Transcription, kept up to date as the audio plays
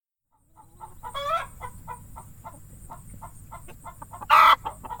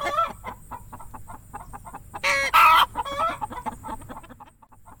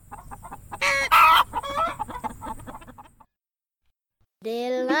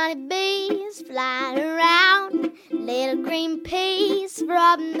honeybees flying around, little green peas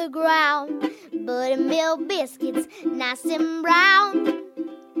from the ground, buttermilk biscuits nice and brown.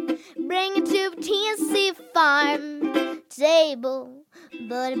 Bring it to the Tennessee farm table.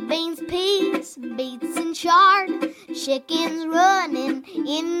 Butter beans, peas, beets and chard, chickens running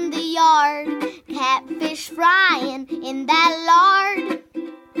in the yard, catfish frying in that lard.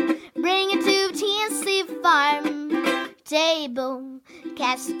 Bring it to the Tennessee farm table.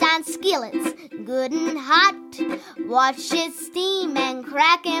 Cast iron skillets, good and hot, watch it steam and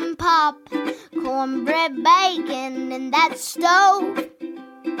crack and pop. Cornbread, bacon in that stove.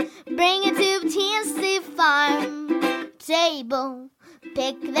 Bring it to the Tennessee farm table.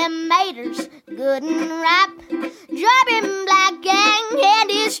 Pick them maters, good and ripe, dropping black and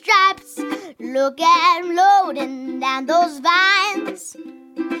candy stripes. Look at 'em loading down those vines.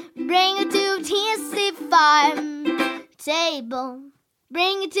 Bring it to Tennessee farm table.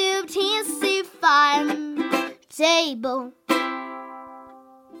 Bring it to Tennessee farm table.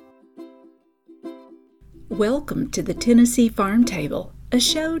 Welcome to the Tennessee Farm Table, a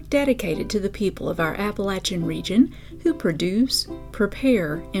show dedicated to the people of our Appalachian region who produce,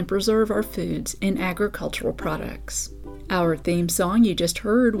 prepare, and preserve our foods and agricultural products. Our theme song you just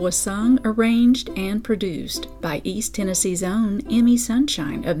heard was sung, arranged, and produced by East Tennessee's own Emmy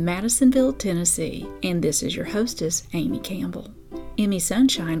Sunshine of Madisonville, Tennessee, and this is your hostess, Amy Campbell. Emmy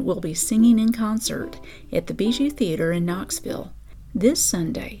Sunshine will be singing in concert at the Bijou Theater in Knoxville this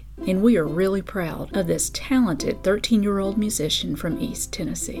Sunday, and we are really proud of this talented 13-year-old musician from East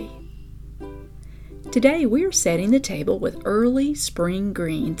Tennessee. Today we are setting the table with early spring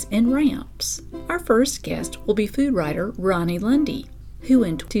greens and ramps. Our first guest will be food writer Ronnie Lundy, who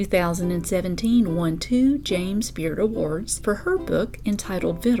in 2017 won 2 James Beard Awards for her book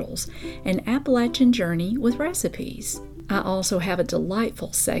entitled Vittles, An Appalachian Journey with Recipes. I also have a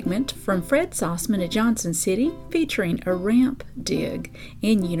delightful segment from Fred Sossman at Johnson City featuring a ramp dig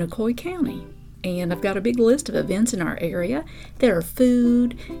in Unicoi County. And I've got a big list of events in our area that are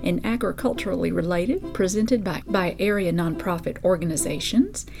food and agriculturally related, presented by area nonprofit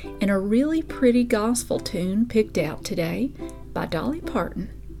organizations, and a really pretty gospel tune picked out today by Dolly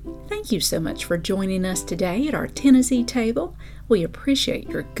Parton. Thank you so much for joining us today at our Tennessee table. We appreciate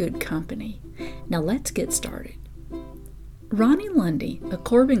your good company. Now let's get started. Ronnie Lundy, a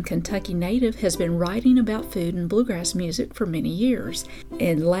Corbin, Kentucky native, has been writing about food and bluegrass music for many years,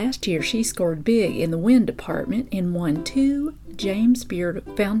 and last year she scored big in the wind department and won 2 James Beard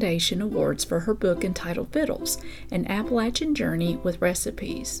Foundation Awards for her book entitled Vittles, An Appalachian Journey with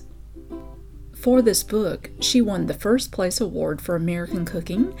Recipes. For this book, she won the First Place Award for American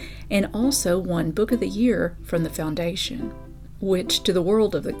Cooking and also won Book of the Year from the foundation, which to the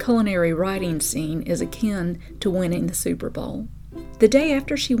world of the culinary writing scene is akin to winning the Super Bowl. The day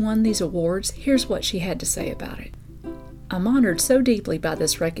after she won these awards, here's what she had to say about it. I'm honored so deeply by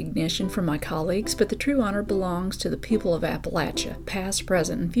this recognition from my colleagues, but the true honor belongs to the people of Appalachia, past,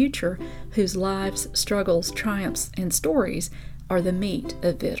 present, and future, whose lives, struggles, triumphs, and stories are the meat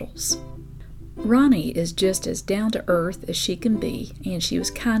of Vittles. Ronnie is just as down-to-earth as she can be, and she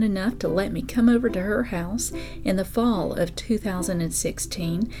was kind enough to let me come over to her house in the fall of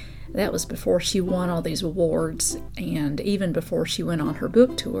 2016. That was before she won all these awards and even before she went on her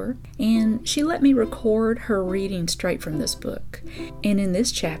book tour. And she let me record her reading straight from this book. And in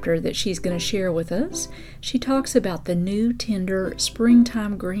this chapter that she's going to share with us, she talks about the new tender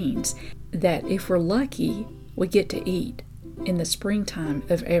springtime greens that, if we're lucky, we get to eat in the springtime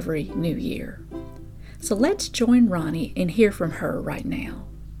of every new year. So let's join Ronnie and hear from her right now.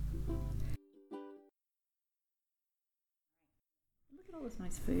 Look at all this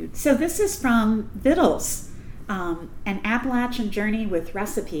nice food. So this is from Vittles, An Appalachian Journey with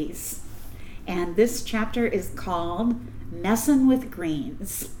Recipes. And this chapter is called Messin' with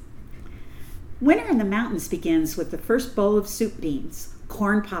Greens. Winter in the mountains begins with the first bowl of soup beans,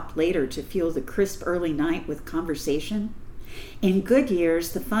 corn popped later to fuel the crisp early night with conversation. In good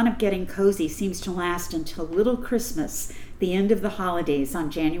years, the fun of getting cozy seems to last until Little Christmas, the end of the holidays on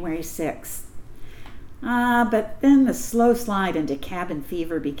January 6th. But then the slow slide into cabin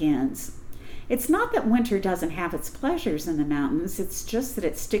fever begins. It's not that winter doesn't have its pleasures in the mountains, it's just that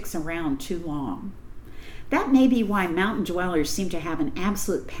it sticks around too long. That may be why mountain dwellers seem to have an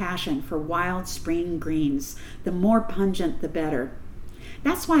absolute passion for wild spring greens. The more pungent, the better.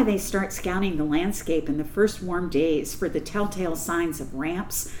 That's why they start scouting the landscape in the first warm days for the telltale signs of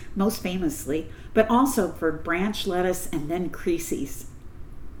ramps, most famously, but also for branch lettuce and then creases.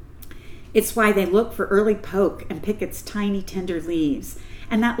 It's why they look for early poke and pick its tiny, tender leaves.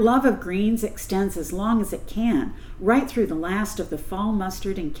 And that love of greens extends as long as it can, right through the last of the fall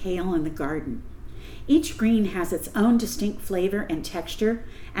mustard and kale in the garden. Each green has its own distinct flavor and texture,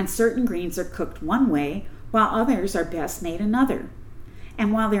 and certain greens are cooked one way, while others are best made another.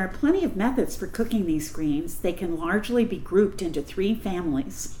 And while there are plenty of methods for cooking these greens, they can largely be grouped into 3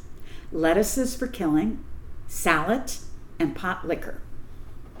 families: lettuces for killing, salad, and pot liquor.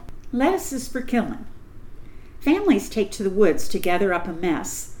 Lettuces for killing. Families take to the woods to gather up a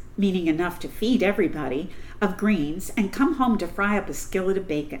mess, meaning enough to feed everybody, of greens and come home to fry up a skillet of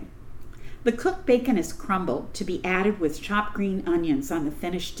bacon. The cooked bacon is crumbled to be added with chopped green onions on the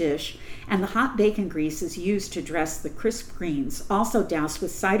finished dish, and the hot bacon grease is used to dress the crisp greens, also doused with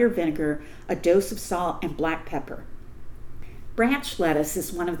cider vinegar, a dose of salt, and black pepper. Branch lettuce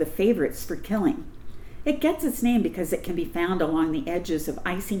is one of the favorites for killing. It gets its name because it can be found along the edges of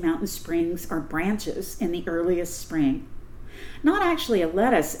icy mountain springs or branches in the earliest spring. Not actually a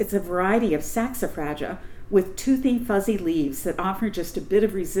lettuce, it's a variety of saxifraga with toothy, fuzzy leaves that offer just a bit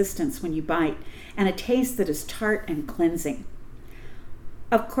of resistance when you bite and a taste that is tart and cleansing.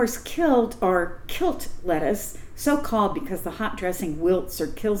 Of course, killed or kilt lettuce, so called because the hot dressing wilts or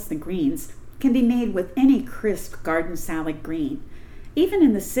kills the greens, can be made with any crisp garden salad green. Even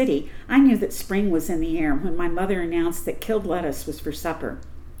in the city, I knew that spring was in the air when my mother announced that killed lettuce was for supper.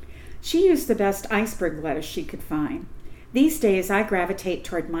 She used the best iceberg lettuce she could find. These days, I gravitate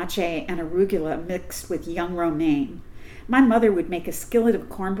toward mache and arugula mixed with young romaine. My mother would make a skillet of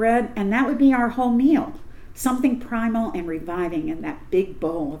cornbread, and that would be our whole meal, something primal and reviving in that big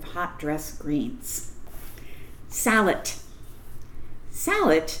bowl of hot dressed greens. Salad.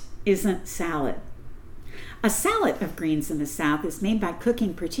 Salad isn't salad. A salad of greens in the South is made by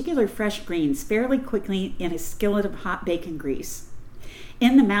cooking particular fresh greens fairly quickly in a skillet of hot bacon grease.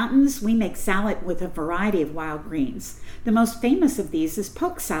 In the mountains, we make salad with a variety of wild greens. The most famous of these is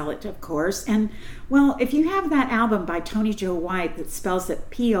poke salad, of course, and, well, if you have that album by Tony Joe White that spells it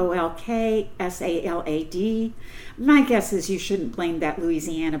Polksalad, my guess is you shouldn't blame that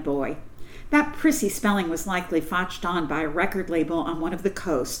Louisiana boy. That prissy spelling was likely fotched on by a record label on one of the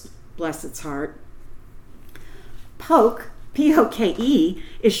coasts, bless its heart. Poke, P-O-K-E,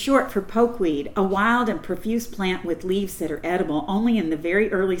 is short for pokeweed, a wild and profuse plant with leaves that are edible only in the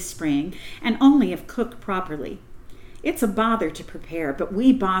very early spring and only if cooked properly. It's a bother to prepare, but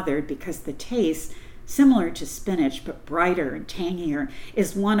we bothered because the taste, similar to spinach but brighter and tangier,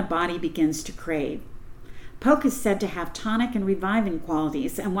 is one a body begins to crave. Poke is said to have tonic and reviving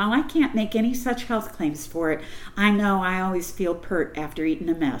qualities, and while I can't make any such health claims for it, I know I always feel pert after eating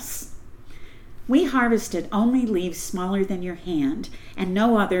a mess. We harvested only leaves smaller than your hand, and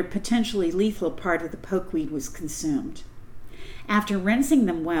no other potentially lethal part of the pokeweed was consumed. After rinsing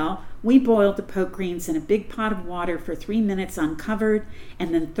them well, we boiled the poke greens in a big pot of water for 3 minutes uncovered,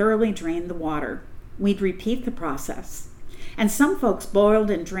 and then thoroughly drained the water. We'd repeat the process. And some folks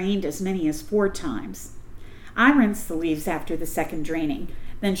boiled and drained as many as 4 times. I rinsed the leaves after the second draining,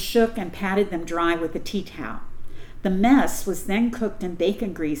 then shook and patted them dry with a tea towel. The mess was then cooked in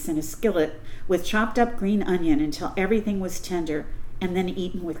bacon grease in a skillet with chopped up green onion until everything was tender, and then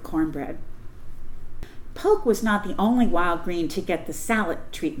eaten with cornbread. Poke was not the only wild green to get the salad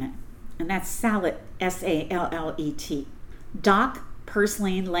treatment, and that's salad, S-A-L-L-E-T. Dock,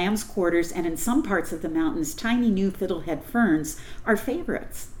 purslane, lamb's quarters, and in some parts of the mountains, tiny new fiddlehead ferns are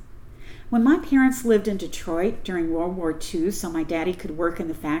favorites. When my parents lived in Detroit during World War II so my daddy could work in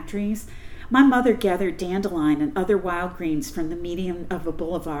the factories, my mother gathered dandelion and other wild greens from the median of a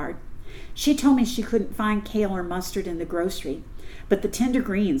boulevard. She told me she couldn't find kale or mustard in the grocery, but the tender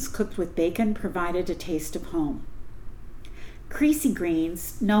greens cooked with bacon provided a taste of home. Creasy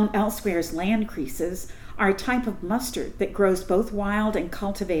greens, known elsewhere as land creases, are a type of mustard that grows both wild and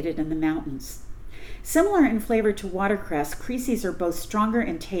cultivated in the mountains. Similar in flavor to watercress, creases are both stronger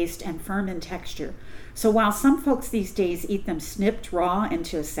in taste and firm in texture. So while some folks these days eat them snipped raw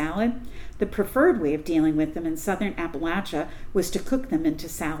into a salad, the preferred way of dealing with them in southern Appalachia was to cook them into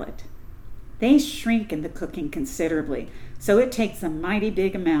salad. They shrink in the cooking considerably, so it takes a mighty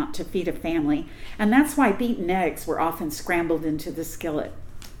big amount to feed a family, and that's why beaten eggs were often scrambled into the skillet.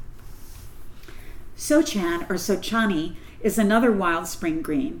 Sochan or sochani is another wild spring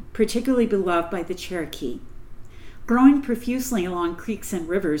green, particularly beloved by the Cherokee. Growing profusely along creeks and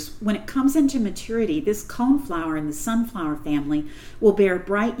rivers, when it comes into maturity, this coneflower in the sunflower family will bear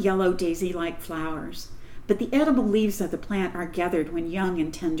bright yellow daisy-like flowers. But the edible leaves of the plant are gathered when young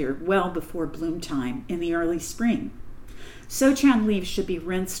and tender, well before bloom time in the early spring. Sochan leaves should be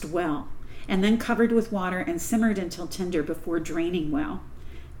rinsed well, and then covered with water and simmered until tender before draining well.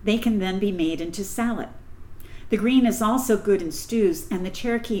 They can then be made into salad. The green is also good in stews, and the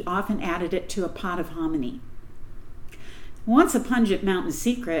Cherokee often added it to a pot of hominy. Once a pungent mountain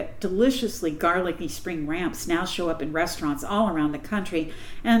secret, deliciously garlicky spring ramps now show up in restaurants all around the country,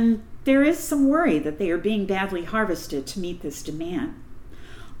 and there is some worry that they are being badly harvested to meet this demand.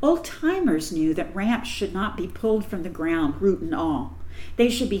 Old-timers knew that ramps should not be pulled from the ground, root and all. They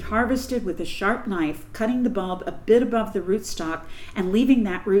should be harvested with a sharp knife, cutting the bulb a bit above the rootstock and leaving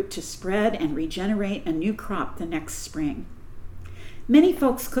that root to spread and regenerate a new crop the next spring. Many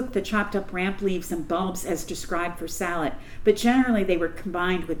folks cook the chopped up ramp leaves and bulbs as described for salad, but generally they were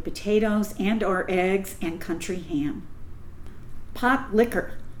combined with potatoes and/or eggs and country ham. Pot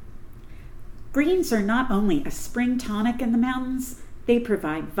liquor. Greens are not only a spring tonic in the mountains, they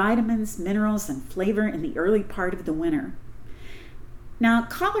provide vitamins, minerals, and flavor in the early part of the winter. Now,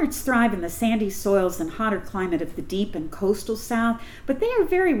 collards thrive in the sandy soils and hotter climate of the deep and coastal south, but they are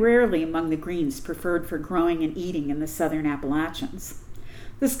very rarely among the greens preferred for growing and eating in the southern Appalachians.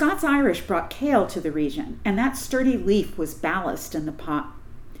 The Scots-Irish brought kale to the region, and that sturdy leaf was ballast in the pot.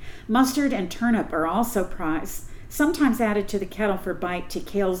 Mustard and turnip are also prized, sometimes added to the kettle for bite to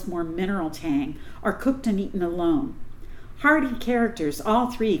kale's more mineral tang, or cooked and eaten alone. Hardy characters, all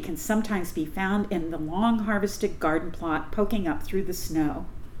three, can sometimes be found in the long-harvested garden plot poking up through the snow.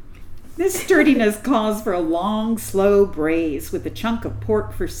 This sturdiness calls for a long, slow braise with a chunk of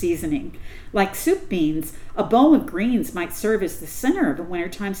pork for seasoning. Like soup beans, a bowl of greens might serve as the center of a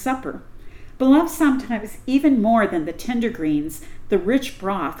wintertime supper. Beloved sometimes even more than the tender greens, the rich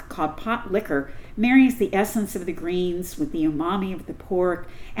broth called pot liquor marries the essence of the greens with the umami of the pork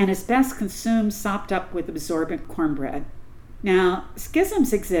and is best consumed sopped up with absorbent cornbread. Now,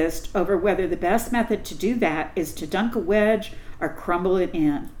 schisms exist over whether the best method to do that is to dunk a wedge or crumble it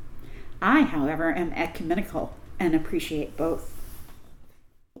in. I, however, am ecumenical and appreciate both.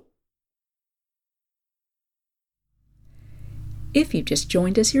 If you've just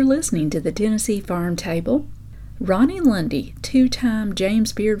joined us, you're listening to the Tennessee Farm Table. Ronnie Lundy, two-time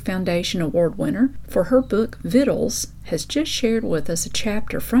James Beard Foundation Award winner for her book Vittles, has just shared with us a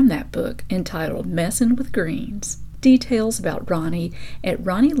chapter from that book entitled Messin' with Greens. Details about Ronnie at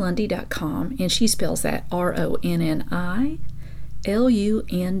ronnielundy.com, and she spells that RONNILUNDY.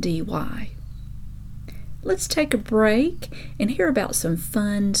 Let's take a break and hear about some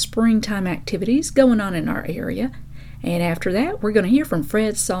fun springtime activities going on in our area. And after that, we're going to hear from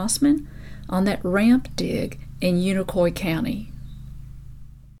Fred Sauceman on that ramp dig in Unicoi County.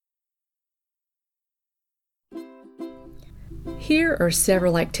 Here are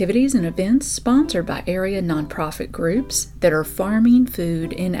several activities and events sponsored by area nonprofit groups that are farming,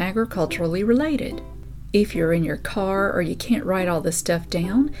 food, and agriculturally related. If you're in your car or you can't write all this stuff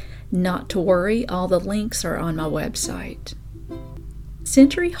down, not to worry, all the links are on my website.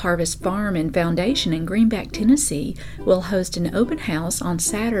 Century Harvest Farm and Foundation in Greenback, Tennessee will host an open house on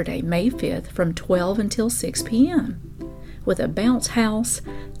Saturday, May 5th from 12 until 6 p.m. with a bounce house,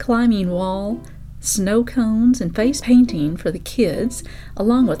 climbing wall, snow cones, and face painting for the kids,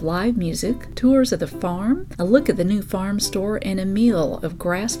 along with live music, tours of the farm, a look at the new farm store, and a meal of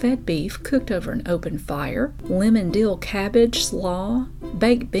grass-fed beef cooked over an open fire, lemon dill cabbage slaw,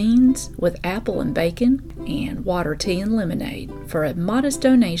 baked beans with apple and bacon, and water, tea, and lemonade for a modest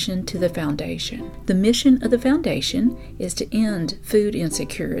donation to the foundation. The mission of the foundation is to end food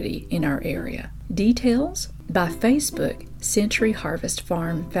insecurity in our area. Details by Facebook, Century Harvest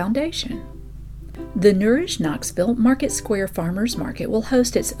Farm Foundation. The Nourish Knoxville Market Square Farmers Market will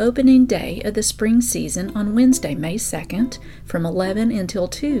host its opening day of the spring season on Wednesday, May 2nd from 11 until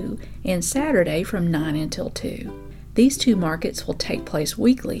 2 and Saturday from 9 until 2. These two markets will take place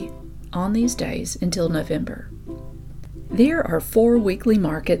weekly on these days until November. There are 4 weekly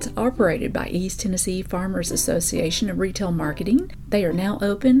markets operated by East Tennessee Farmers Association of Retail Marketing. They are now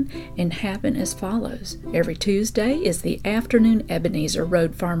open and happen as follows. Every Tuesday is the afternoon Ebenezer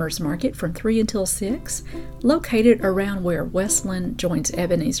Road Farmers Market from 3 until 6, located around where Westland joins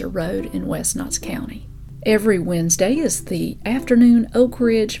Ebenezer Road in West Knox County. Every Wednesday is the afternoon Oak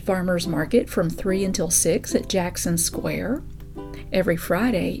Ridge Farmers Market from 3 until 6 at Jackson Square. Every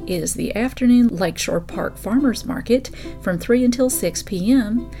Friday is the afternoon Lakeshore Park Farmers Market from 3 until 6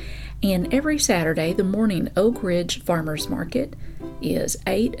 p.m. And every Saturday, the morning Oak Ridge Farmers Market is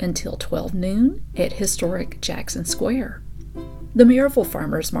 8 until 12 noon at historic Jackson Square. The Maryville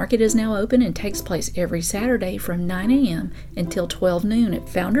Farmers Market is now open and takes place every Saturday from 9 a.m. until 12 noon at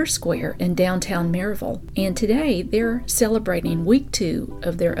Founders Square in downtown Maryville. And today, they're celebrating week 2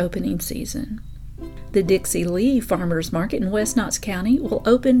 of their opening season. The Dixie Lee Farmers Market in West Knox County will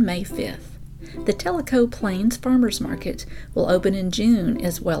open May 5th. The Tellico Plains Farmers Market will open in June,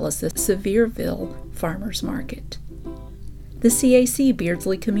 as well as the Sevierville Farmers Market. The CAC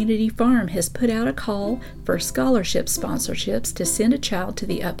Beardsley Community Farm has put out a call for scholarship sponsorships to send a child to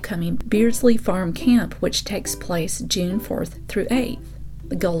the upcoming Beardsley Farm Camp, which takes place June 4th through 8th.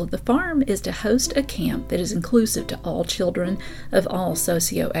 The goal of the farm is to host a camp that is inclusive to all children of all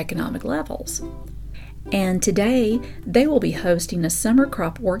socioeconomic levels. And today, they will be hosting a summer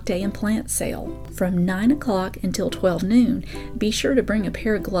crop workday and plant sale from 9 o'clock until 12 noon. Be sure to bring a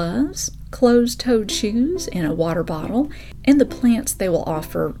pair of gloves, closed-toed shoes, and a water bottle. And the plants they will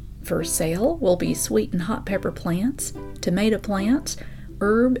offer for sale will be sweet and hot pepper plants, tomato plants,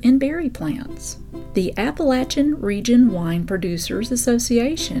 herb and berry plants. The Appalachian Region Wine Producers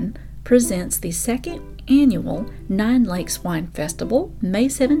Association presents the second annual Nine Lakes Wine Festival, May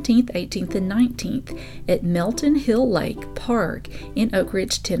 17th, 18th, and 19th at Melton Hill Lake Park in Oak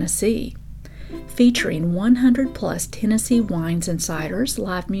Ridge, Tennessee. Featuring 100-plus Tennessee wines and ciders,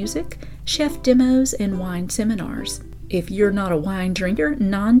 live music, chef demos, and wine seminars. If you're not a wine drinker,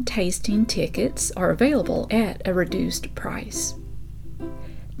 non-tasting tickets are available at a reduced price.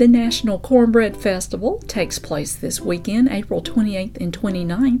 The National Cornbread Festival takes place this weekend, April 28th and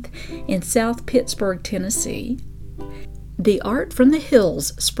 29th, in South Pittsburgh, Tennessee. The Art from the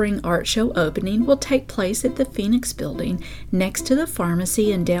Hills Spring Art Show opening will take place at the Phoenix Building next to the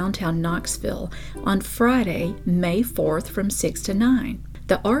pharmacy in downtown Knoxville on Friday, May 4th from 6 to 9.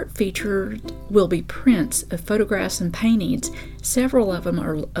 The art featured will be prints of photographs and paintings. Several of them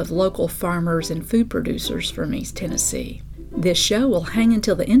are of local farmers and food producers from East Tennessee. This show will hang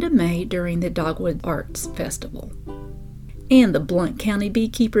until the end of May during the Dogwood Arts Festival. And the Blount County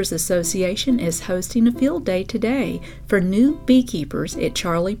Beekeepers Association is hosting a field day today for new beekeepers at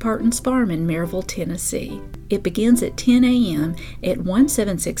Charlie Parton's Farm in Maryville, Tennessee. It begins at 10 a.m. at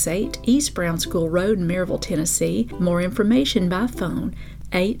 1768 East Brown School Road in Maryville, Tennessee. More information by phone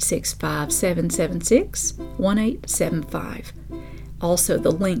 865-776-1875. Also,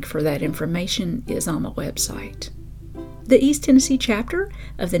 the link for that information is on the website. The East Tennessee chapter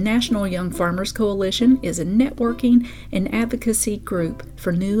of the National Young Farmers Coalition is a networking and advocacy group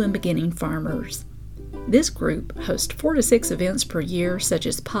for new and beginning farmers. This group hosts 4 to 6 events per year, such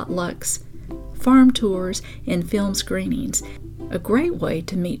as potlucks, farm tours, and film screenings, a great way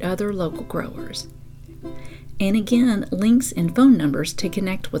to meet other local growers. And again, links and phone numbers to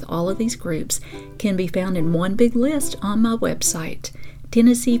connect with all of these groups can be found in one big list on my website,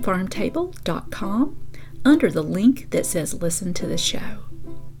 TennesseeFarmTable.com, under the link that says Listen to the Show.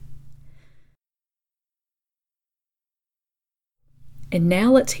 And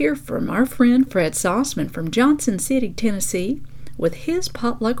now let's hear from our friend Fred Sossman from Johnson City, Tennessee, with his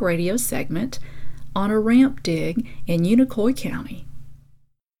Potluck Radio segment on a ramp dig in Unicoi County.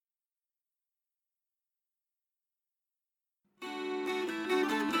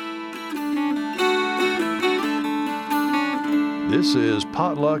 This is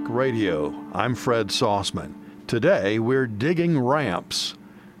Potluck Radio. I'm Fred Sossman. Today we're digging ramps,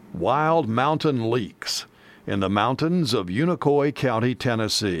 wild mountain leeks, in the mountains of Unicoi County,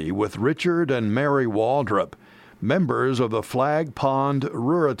 Tennessee, with Richard and Mary Waldrop, members of the Flag Pond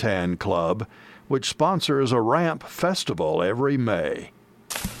Ruritan Club, which sponsors a ramp festival every May.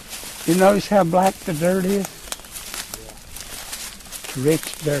 You notice how black the dirt is? It's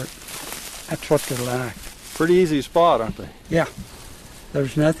rich dirt. That's what they're like. Pretty easy spot, aren't they? Yeah.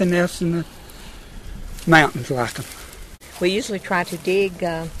 There's nothing else in the mountains like them. We usually try to dig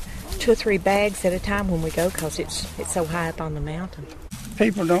 2 or 3 bags at a time when we go because it's so high up on the mountain.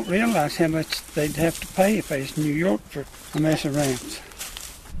 People don't realize how much they'd have to pay if they was in New York for a mess of ramps.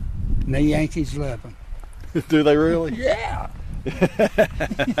 And the Yankees love them. Do they really? Yeah.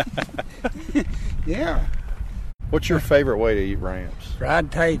 Yeah. What's your favorite way to eat ramps?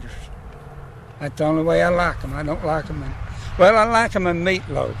 Fried taters. That's the only way I like them. I don't like them in... Well, I like them in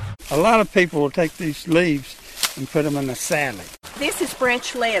meatloaf. A lot of people will take these leaves and put them in a salad. This is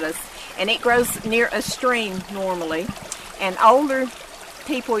branch lettuce, and it grows near a stream normally. And older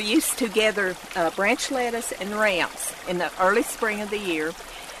people used to gather branch lettuce and ramps in the early spring of the year.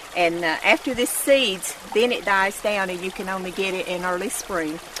 And after this seeds, then it dies down, and you can only get it in early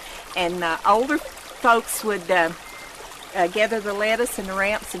spring. And older folks would gather the lettuce and the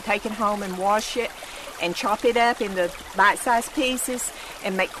ramps and take it home and wash it and chop it up into bite-sized pieces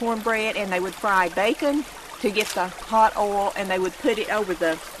and make cornbread, and they would fry bacon to get the hot oil, and they would put it over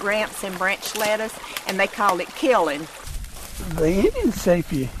the ramps and branch lettuce, and they called it killing. The Indians say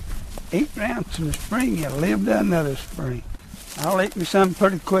if you eat ramps in the spring, you'll live to another spring. I'll eat me some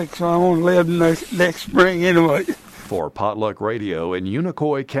pretty quick, so I won't live the next spring anyway. For Potluck Radio in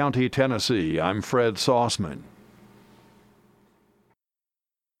Unicoi County, Tennessee, I'm Fred Sauceman.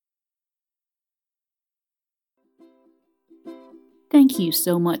 Thank you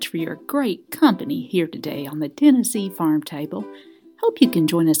so much for your great company here today on the Tennessee Farm Table. Hope you can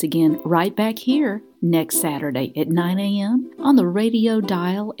join us again right back here next Saturday at 9 a.m. on the radio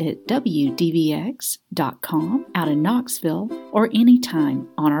dial at WDVX.com out in Knoxville, or anytime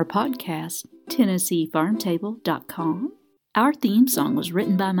on our podcast, TennesseeFarmTable.com. Our theme song was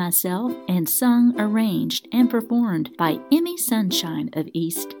written by myself and sung, arranged, and performed by Emmy Sunshine of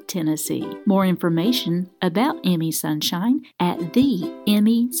East Tennessee. More information about Emmy Sunshine at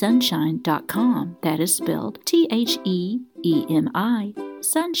theemmysunshine.com. That is spelled THEEMI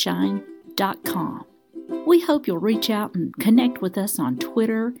sunshine.com. We hope you'll reach out and connect with us on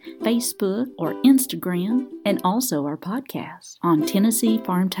Twitter, Facebook, or Instagram, and also our podcast on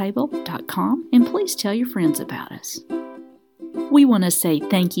TennesseeFarmTable.com, and please tell your friends about us. We want to say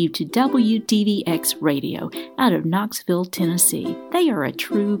thank you to WDVX Radio out of Knoxville, Tennessee. They are a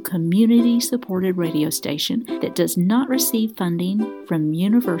true community-supported radio station that does not receive funding from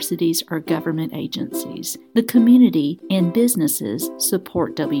universities or government agencies. The community and businesses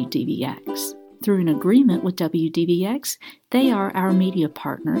support WDVX. Through an agreement with WDVX, they are our media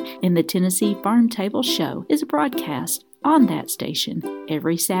partner, and the Tennessee Farm Table Show is broadcast on that station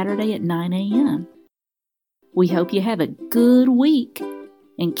every Saturday at 9 a.m. We hope you have a good week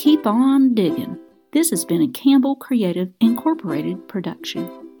and keep on digging. This has been a Campbell Creative Incorporated production.